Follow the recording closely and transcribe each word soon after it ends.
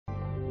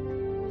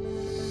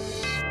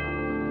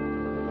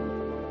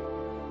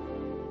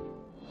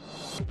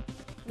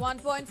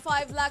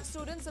1.5 lakh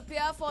students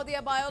appear for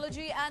their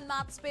biology and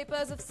maths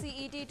papers of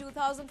CET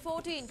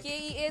 2014.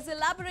 KEA's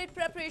elaborate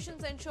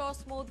preparations ensure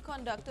smooth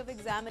conduct of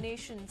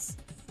examinations.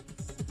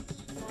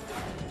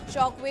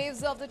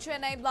 Shockwaves of the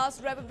Chennai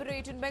blast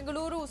reverberate in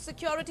Bengaluru.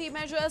 Security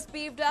measures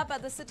beefed up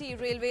at the city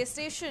railway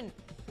station.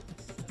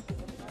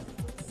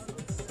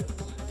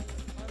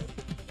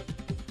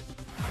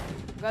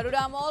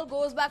 Garuda Mall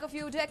goes back a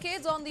few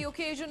decades on the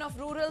occasion of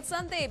Rural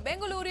Sunday.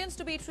 Bengalurians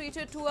to be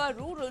treated to a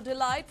rural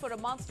delight for a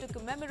month to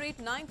commemorate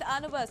 9th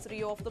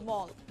anniversary of the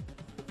mall.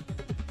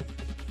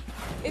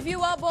 If you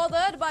are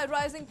bothered by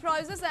rising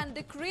prices and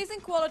decreasing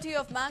quality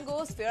of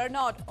mangoes, fear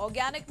not.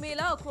 Organic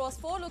Mela across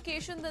 4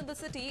 locations in the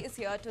city is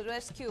here to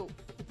rescue.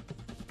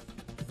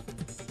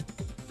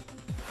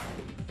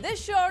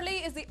 This surely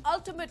is the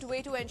ultimate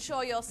way to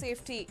ensure your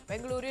safety.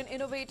 Bengalurian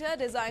innovator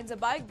designs a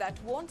bike that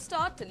won't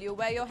start till you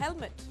wear your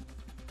helmet.